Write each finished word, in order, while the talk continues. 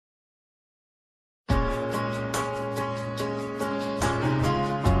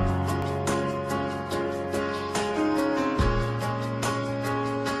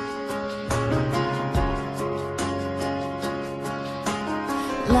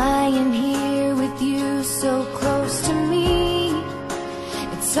lying here with you so close to me.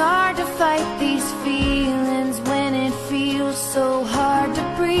 It's hard to fight these feelings when it feels so hard to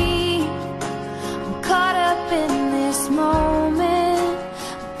breathe. I'm caught up in this moment,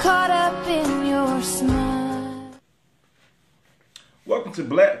 I'm caught up in your smile. Welcome to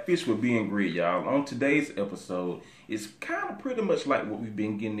Blackfish with Being Great, y'all. On today's episode, it's kind of pretty much like what we've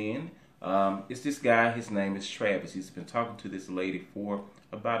been getting in. It's this guy, his name is Travis. He's been talking to this lady for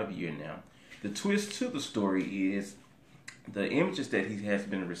about a year now. The twist to the story is the images that he has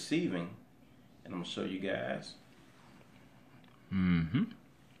been receiving, and I'm going to show you guys,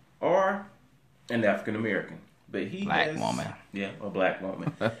 are an African American. But he Black woman. Yeah, a black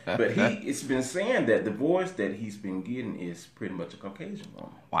woman. But it's been saying that the voice that he's been getting is pretty much a Caucasian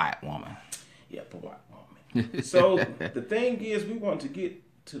woman. White woman. Yeah, a white woman. So the thing is, we want to get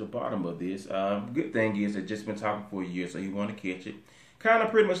to the bottom of this. Good thing is they've just been talking for a year, so you want to catch it. Kind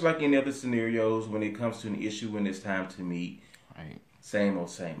of pretty much like any other scenarios when it comes to an issue when it's time to meet. Right. Same old,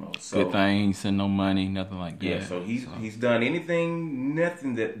 same old. So, good thing he sent no money, nothing like that. Yeah, so he's done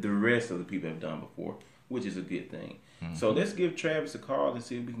nothing that the rest of the people have done before, which is a good thing. So let's give Travis a call and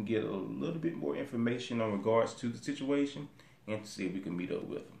see if we can get a little bit more information on regards to the situation and to see if we can meet up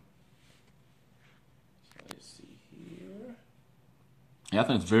with him. So let's see here. Yeah, I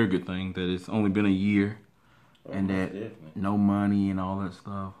think it's a very good thing that it's only been a year and that definitely. no money and all that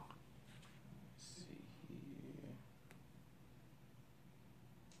stuff. Let's see here.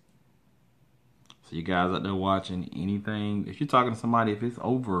 So you guys out there watching anything, if you're talking to somebody, if it's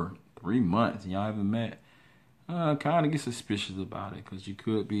over 3 months and y'all haven't met, kind of get suspicious about it because you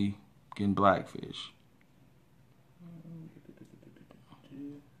could be getting blackfish.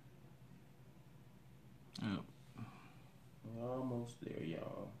 Yep. We're almost there,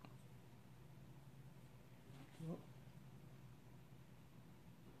 y'all.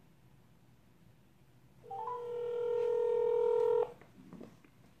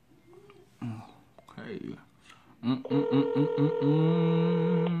 Okay.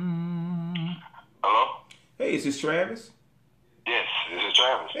 Hello? Hey, is this Travis? Yes, this is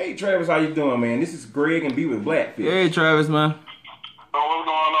Travis. Hey, Travis, how you doing, man? This is Greg and B with Blackfish. Hey, Travis, man. Oh, what's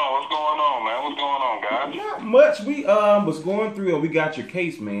going on? What's going on, man? What's going on, guys? Not much. We was going through and we got your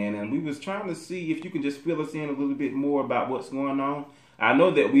case, man, and we was trying to see if you could just fill us in a little bit more about what's going on. I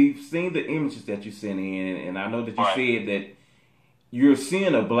know that we've seen the images that you sent in, and I know that you said that you're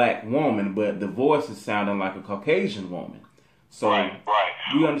seeing a black woman, but the voice is sounding like a Caucasian woman. So Right.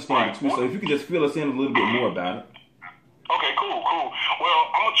 we understand the twist. So if you could just fill us in a little bit more about it. Okay, cool. Well,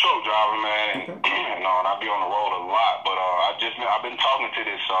 I'm a truck driver, man, and, and I be on the road a lot, but I've been talking to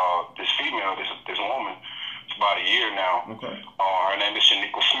this female, this woman, for about a year now. Okay. Her name is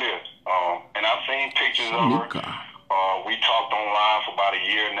Shanika Smith, and I've seen pictures of her. We talked online for about a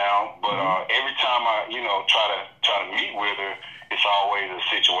year now, but every time I, try to meet with her, it's always a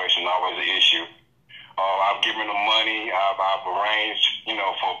situation, always an issue. I've given her money. I've arranged,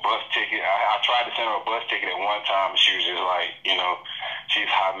 for a bus ticket. I tried to send her a bus ticket at one time, but she was just like,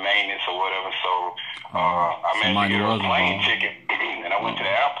 she's high maintenance or whatever. So I managed to get her a plane ticket, and I went to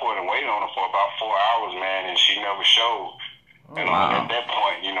the airport and waited on her for about 4 hours, man, and she never showed. And at that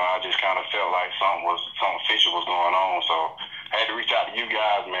point, I just kind of felt like something fishy was going on. So I had to reach out to you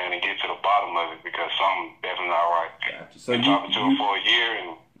guys, man, and get to the bottom of it because something definitely not right. Gotcha. So been talking to her for a year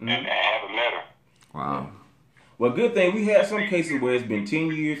and haven't met her. Wow. Well, good thing we had some cases where it's been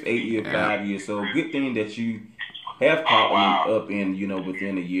 10 years, 8 years, 5 years. So good thing that you have caught me up in,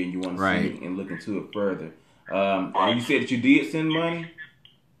 within a year, and you want to see it and look into it further. And you said that you did send money?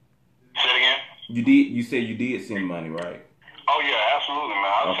 Say it again? You said you did send money, right? Oh yeah, absolutely, man.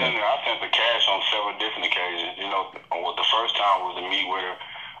 I sent the cash on several different occasions. The first time was to meet with her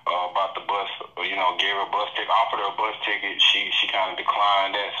about the bus. Gave her a bus ticket, offered her a bus ticket. She kind of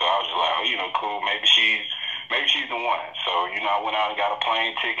declined that, so I was just like, cool. Maybe she's the one. So I went out and got a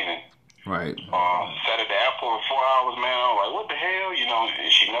plane ticket and sat at the airport for 4 hours, man. I was like, what the hell, and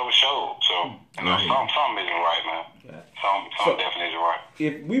she never showed. So something isn't right, man. Something definitely isn't right.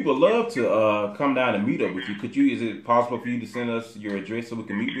 If we would love to come down and meet up with you, is it possible for you to send us your address so we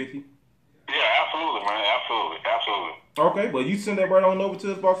can meet with you? Yeah, absolutely, man. Absolutely. Okay, well, you send that right on over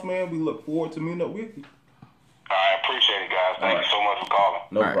to us, boss man. We look forward to meeting up with you. I appreciate it, guys. Thank you so much for calling.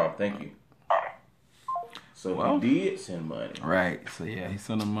 No problem. Thank you. All right. So he did send money. Right. So yeah, he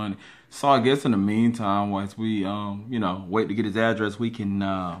sent him money. So I guess in the meantime, once we wait to get his address, we can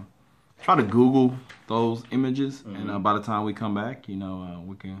try to Google those images, and by the time we come back, we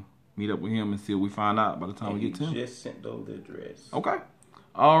can meet up with him and see what we find out by the time we get to him. Just sent over the address. Okay.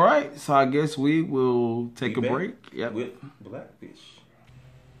 All right. So I guess we will take a break. Yep. With Blackfish.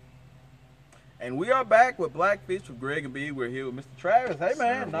 And we are back with Blackfish with Greg and B. We're here with Mr. Travis. Hey,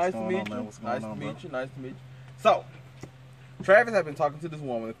 man. Nice to meet you. Nice to meet you. Nice to meet you. So, Travis has been talking to this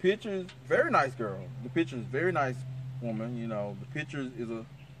woman. The picture is very nice girl. The picture is very nice woman. You know, the picture is a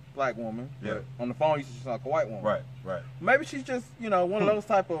black woman. Yeah. But on the phone, you see like a white woman. Right, right. Maybe she's just, you know, one of those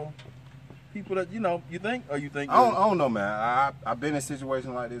type of people that, you know, you think? Or you think? I don't know, man. I've been in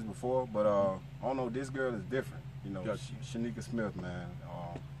situations like this before, but I don't know. This girl is different. You know, Gotcha. Shanika Smith, man.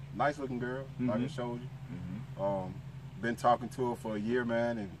 Nice looking girl, like I showed you. Been talking to her for a year,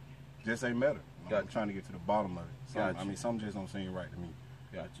 man, and just ain't met her. I'm trying to get to the bottom of it. I mean, something just don't seem right to me.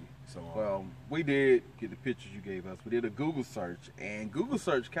 Got you. So, well, we did get the pictures you gave us. We did a Google search, and Google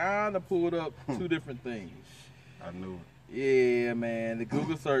search kind of pulled up two different things. I knew it. Yeah, man. The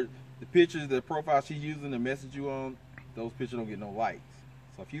Google search, the pictures, the profile she's using to message you on, those pictures don't get no likes.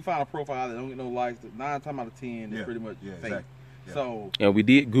 So if you find a profile that don't get no likes, 9 times out of 10, they're pretty much fake. Exactly. Yeah. So, And we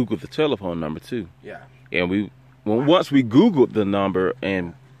did Google the telephone number too. yeah. And once we Googled the number,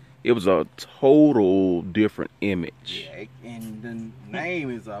 and it was a total different image. Yeah, and the name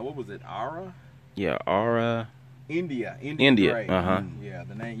is, what was it, Ara? Yeah, Ara. India. India, Gray. Yeah,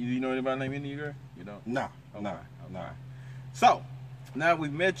 the name, you know anybody named India Gray? You don't? No, Okay. no. So, now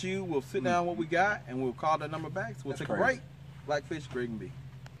we've met you, we'll sit down what we got, and we'll call that number back. So we'll take a break. Blackfish, Greg and B.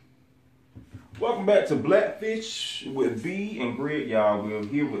 Welcome back to Blackfish with B and Greg, y'all. We're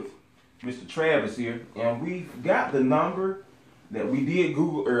here with Mr. Travis here, and we got the number that we did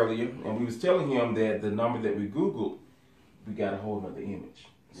Google earlier, and we was telling him that the number that we Googled, we got a whole other image.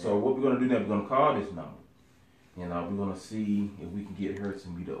 So what we're going to do now, we're going to call this number, and we're going to see if we can get her to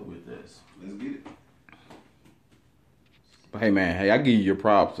meet up with us. Let's get it. Hey, man, I give you your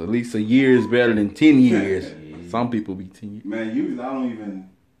props. At least a year is better than 10 years. Some people be 10 years. Man, usually I don't even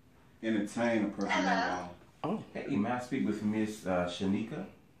entertain a person that long. Oh, hey, may I speak with Miss Shanika?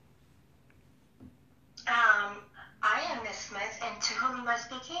 I am Miss Smith, and to whom am I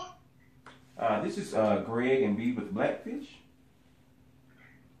speaking? This is Greg and B with Blackfish.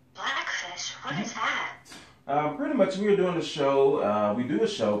 Blackfish? What is that? Pretty much we're doing a show. We do a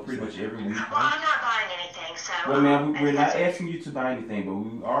show pretty much every week. Well, I'm not buying anything, so... Well, ma'am, we're not asking you to buy anything, but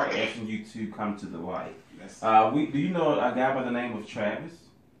we are asking you to come to the light. Do you know a guy by the name of Travis?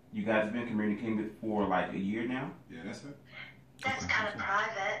 You guys have been communicating with for like a year now? Yeah, that's it. That's kind of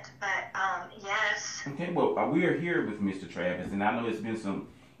private, but, yes. Okay, well, we are here with Mr. Travis, and I know it's been some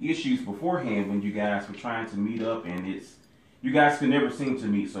issues beforehand when you guys were trying to meet up, and you guys could never seem to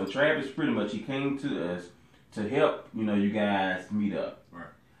meet. So Travis, pretty much, he came to us to help, you guys meet up.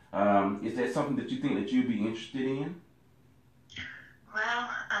 Right. Is that something that you think that you'd be interested in? Well,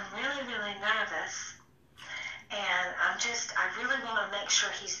 I'm really, really nervous, and I really want to make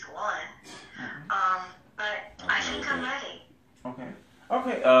sure he's the one. But I think I'm ready. Okay.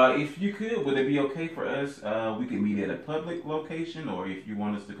 If you could, would it be okay for us? We could meet at a public location, or if you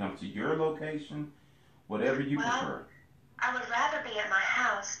want us to come to your location, whatever you prefer. I would rather be at my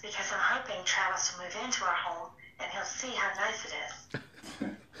house because I'm hoping Travis will move into our home and he'll see how nice it is.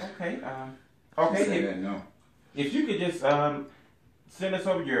 Okay. No. If you could just send us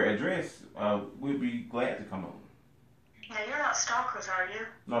over your address, we'd be glad to come over. Now, you're not stalkers, are you?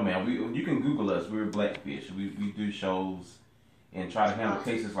 No, ma'am. You can Google us. We're Blackfish. We do shows and try to handle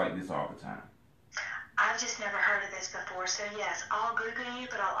cases like this all the time. I've just never heard of this before, so yes, I'll Google you,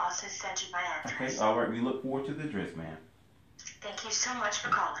 but I'll also send you my address. Okay, all right. We look forward to the address, ma'am. Thank you so much for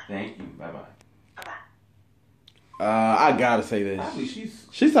calling. Thank you. Bye-bye. Bye-bye. I gotta say this. Actually,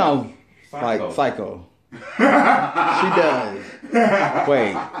 She sounds psycho. like psycho. She does.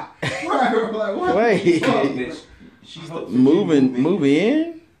 Wait. Wait. Move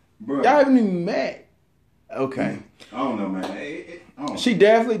in? Bro. Y'all haven't even met. Okay. I don't know, man. I don't know. She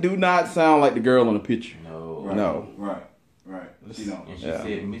definitely do not sound like the girl on the picture. No. Right. No. Right. You know. And she Yeah.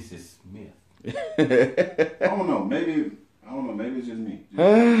 said Mrs. Smith. I don't know. Maybe it's just me.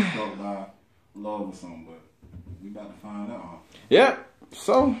 Just struck by love or something, but we about to find out. Yep.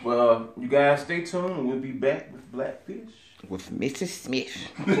 So Well, you guys stay tuned. We'll be back with Blackfish. with Mrs. Smith.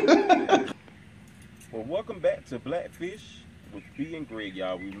 Well, welcome back to Blackfish with B and Greg,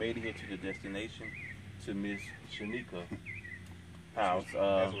 y'all. We made it here to the destination, to Miss Shanika house.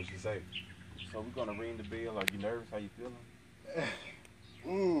 That's what she said. So we're gonna ring the bell. Are you nervous? How you feeling?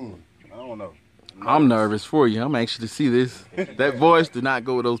 I don't know. I'm nervous for you. I'm anxious to see this. That voice did not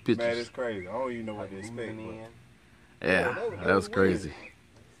go with those Man, pictures. it's crazy. I don't even know what to expect. Moving but- in. Yeah, that was crazy.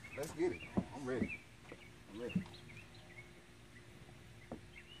 Let's get it. I'm ready.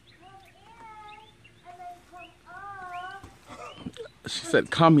 She said,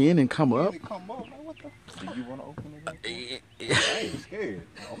 "Come in and come up." Come on, man. What the? Do you want to open it up? I ain't scared.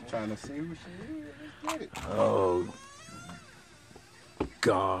 I'm trying to see who she is. Let's get it. Oh,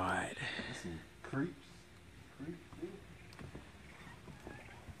 God. Let's see. Creeps.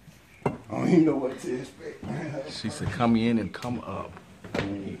 I don't even know what to expect. She said, come in and come up.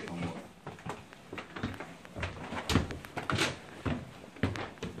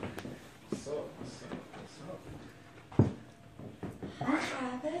 What's up?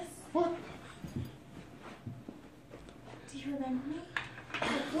 Travis? What? Do you remember me?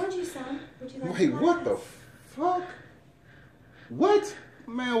 I warned you, son. Would you like Wait, to what the glass? fuck? What?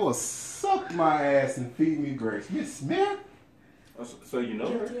 Man will suck my ass and feed me grapes. Miss Smith? So you know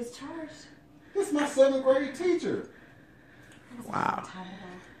Guilty her? as charged. This is my 7th grade teacher. That was a Wow. long time ago.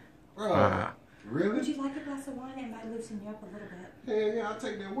 Bro, Wow. Would really? you like a glass of wine? It might loosen you up a little bit. Yeah, I'll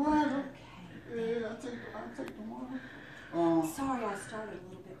take that wine. Okay. Yeah, I'll take the wine. Sorry I started a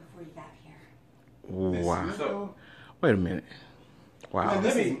little bit before you got here. Wow. So, Wait a minute. Wow. Man,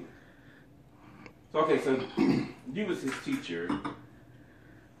 let me. So okay, so you was his teacher.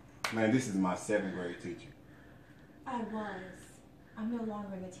 Man, this is my 7th grade teacher. I was. I'm no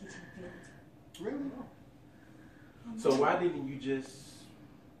longer in the teaching field. Really? So why didn't you just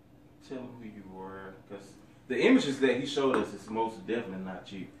tell him who you were? Because the images that he showed us is most definitely not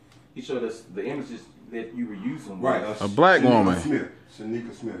you. He showed us the images that you were using. Right. A black woman.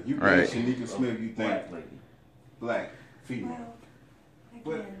 Shanika Smith. You Right. think Shanika Smith, you think Black lady. black, female.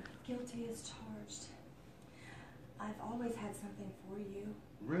 Well, again, guilty as charged. I've always had something for you,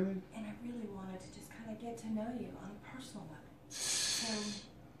 Really? and I really wanted to just kind of get to know you on a personal level. So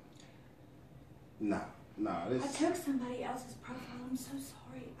Nah. I This. took somebody else's profile. I'm so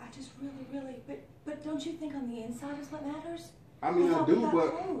sorry. I just really, but don't you think on the inside is what matters? I mean, I thought do, we got but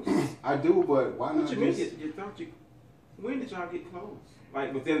close. I do, but why What not you mean? just? You thought you? When did y'all get close?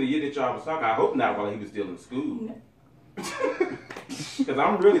 Like within the year that y'all was talking? I hope not while he was still in school. No. Because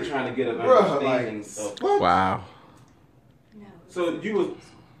I'm really trying to get an Bruh, understanding like, of. what? Wow. No. So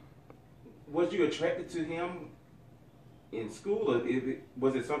was you attracted to him in school, or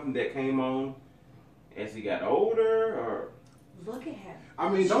was it something that came on as he got older, or? Look at him. I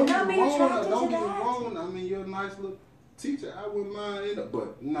mean, Should don't get not me be wrong. attracted Don't to get me that. wrong. I mean, you're a nice little teacher. I wouldn't mind it,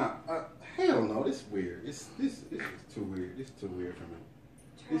 but nah. Hell no. This is weird. This is too weird. This is too weird for me.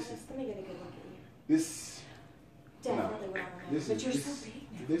 Travis, This is- let me get a good look at you. This. Definitely what I remember. This But is you're this, so big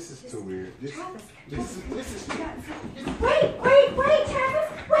now. this is Just- too weird. This Travis, is. you got Wait, Travis!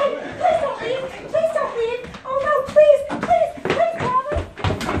 Wait! Please don't leave! Oh no, please, Travis!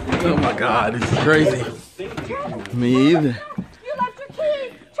 Oh my God, this is crazy. Me either. You left your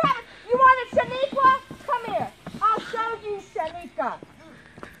keys! Travis, you wanted Shanika? Come here. I'll show you Shanika.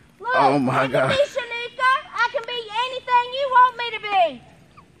 Look, Oh, my I God. can be Shanika. I can be anything you want me to be.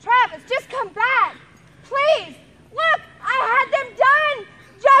 Travis, just come back. Please. Look, I had them done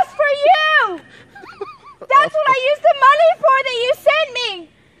just for you. That's what I used the money for that you sent me.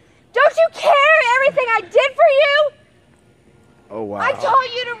 Don't you care everything I did for you? Oh, wow. I taught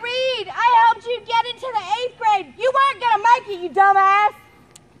you to read. I helped you get into the 8th grade. You weren't going to make it, you dumbass.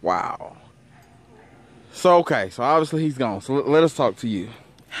 Wow. So, okay. So, obviously, he's gone. So, let us talk to you.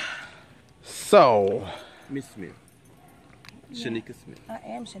 So, Miss Smith. Shanika Smith. I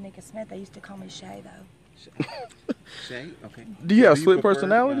am Shanika Smith. They used to call me Shay, though. Shay? Okay. do you have split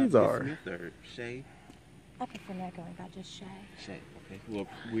personalities or? Miss Smith or Shay? I prefer not going by just Shay. Shay, okay. Well,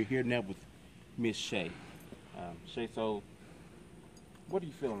 we're here now with Miss Shay. Shay, so what are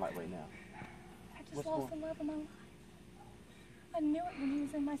you feeling like right now? I just What's lost the going- love of my life. I knew it when he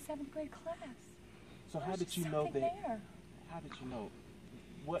was in my 7th grade class. So how There's did just you know something that? there. How did you know?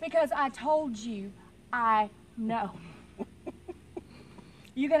 What? Because I told you I know.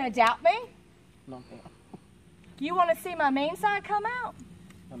 You gonna doubt me? No, ma'am. You want to see my mean side come out?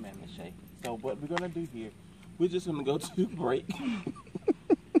 No, ma'am, Miss Shay. So what we're gonna do here? We're just gonna go to break, and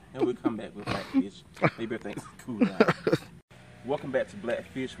we'll come back with Blackfish. Maybe everything's cool now. Welcome back to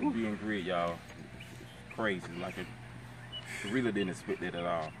Blackfish with Being Grid, y'all. Crazy, like it really didn't expect that at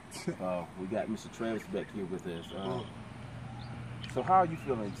all. We got Mr. Travis back here with us. So how are you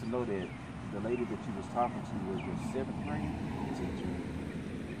feeling to know that the lady that you was talking to was your 7th grade teacher?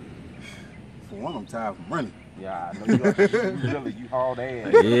 For one, I'm tired from running. Yeah, I know you you hauled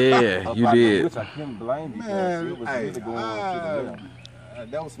ass. Yeah, you did. Which I couldn't blame you because Man, it was hey, really going on to the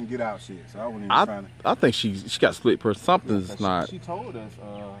left. that was some get out shit, so I wasn't even trying to. I think she got split person. Something's Because not. She told us,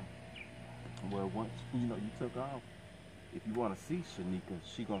 well, once you took off, if you want to see Shanika,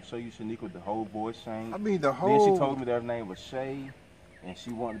 she gonna show you Shanika with the whole voice change. I mean, the Then whole. she told me that her name was Shay, and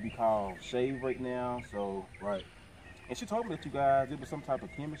she wanted to be called Shay right now. So Right. and she told me that you guys, it was some type of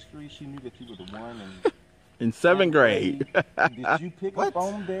chemistry. She knew that you were the one, and In 7th grade. Did you pick up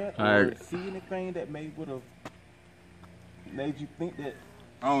on that or see anything that would have made you think that?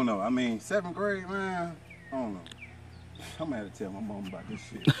 I don't know. I mean, 7th grade, man. I don't know. I'm gonna have to tell my mom about this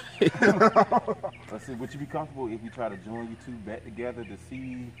shit. Let's see, would you be comfortable if we try to join you two back together to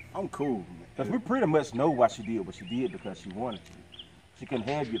see? I'm cool. Because we pretty much know why she did what she did, because she wanted to. She couldn't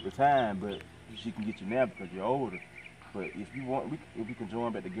have you at the time, but she can get you now because you're older. But if you want, if we can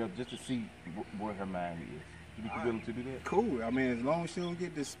join back together just to see where her mind is. You be willing to do that? Cool. I mean, as long as she don't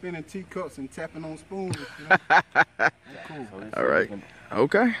get to spinning teacups and tapping on spoons. Cool. So all right.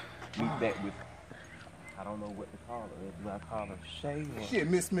 Okay. Meet back with, I don't know what to call her. Do I call her Shay? Or? Shit,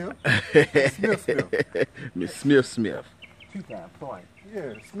 Miss Smith. Smith. Miss Smith. 2 times, twice.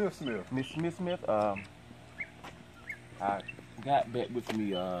 Yeah, Smith. Miss Smith. I got back with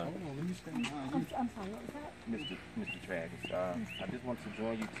me. I'm sorry, what was that? Mr. Travis. I just wanted to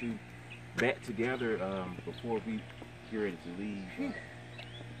join you two back together before we get ready to leave.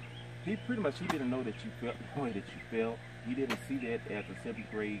 He didn't know that you felt the way that you felt. He didn't see that as a 7th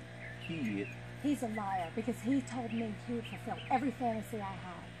grade kid. He's a liar because he told me he would fulfill every fantasy I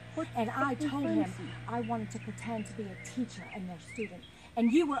had. And I told him I wanted to pretend to be a teacher and their student.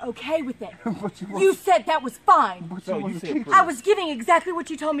 And you were okay with it. You said that was fine. So you said I was giving exactly what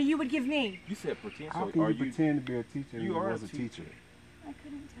you told me you would give me. You said pretend. How can you pretend to be a teacher and you was a teacher? I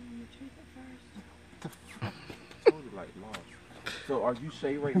couldn't tell him the truth at first. Totally like lost. So are you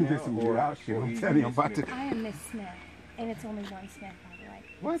Shay right now? Or I'm telling you, I'm about to. I am Miss Smith. And it's only 1 Smith, by the way.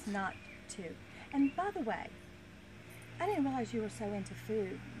 What? It's not 2. And by the way, I didn't realize you were so into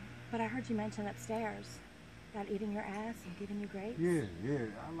food, but I heard you mention upstairs about eating your ass and giving you grapes. Yeah,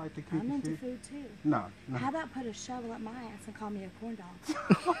 I like to keep I'm into food too. No. How about put a shovel up my ass and call me a corn dog?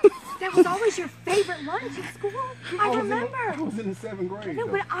 That was always your favorite lunch at school. I remember. I was in the 7th grade. No,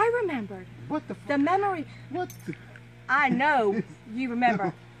 but I remembered. What the The memory. I know you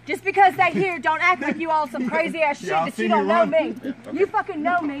remember. Just because they here, don't act like you all some crazy ass shit that you don't know me. You fucking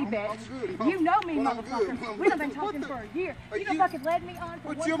know me, bitch. You know me, motherfucker. We done been talking for a year. You done fucking led me on for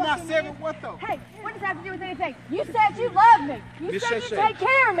 1 But you're my fucking 7th, year. what though? Hey, what does that have to do with anything? You said you love me. You Miss said Shay you Shay. take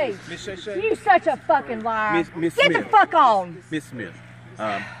care of me. Miss Shay Shay. You such a fucking liar. Miss Get the Smith. fuck on. Miss Smith.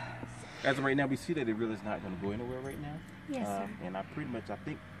 As of right now, we see that it really is not going to go anywhere right now. Yes, sir. And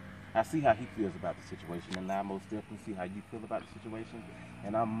I see how he feels about the situation, and I most definitely see how you feel about the situation.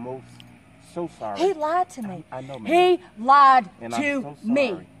 And I'm so sorry. He lied to me. I know, man. He lied And to I'm so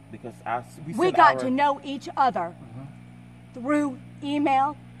sorry me. because We got to know each other through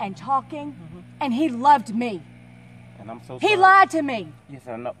email and talking, and he loved me. And I'm so sorry. He lied to me. Yes,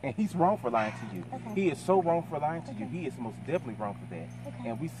 I know. And he's wrong for lying to you. Okay. He is so wrong for lying to you. He is most definitely wrong for that. Okay.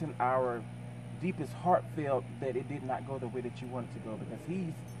 And we sent our deepest heartfelt that it did not go the way that you wanted to go, because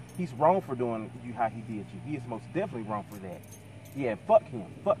he's wrong for doing you how he did you. He is most definitely wrong for that. Yeah, fuck him.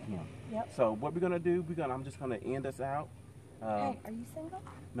 Yep. So what we're gonna do? I'm just gonna end us out. Hey, are you single?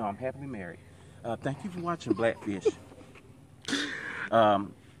 No, I'm happily married. Thank you for watching Blackfish.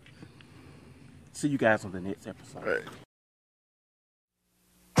 See you guys on the next episode. All right.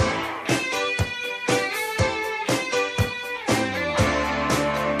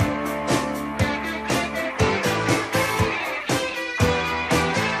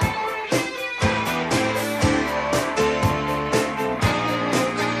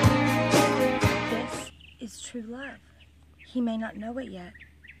 This is true love. He may not know it yet,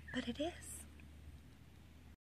 but it is.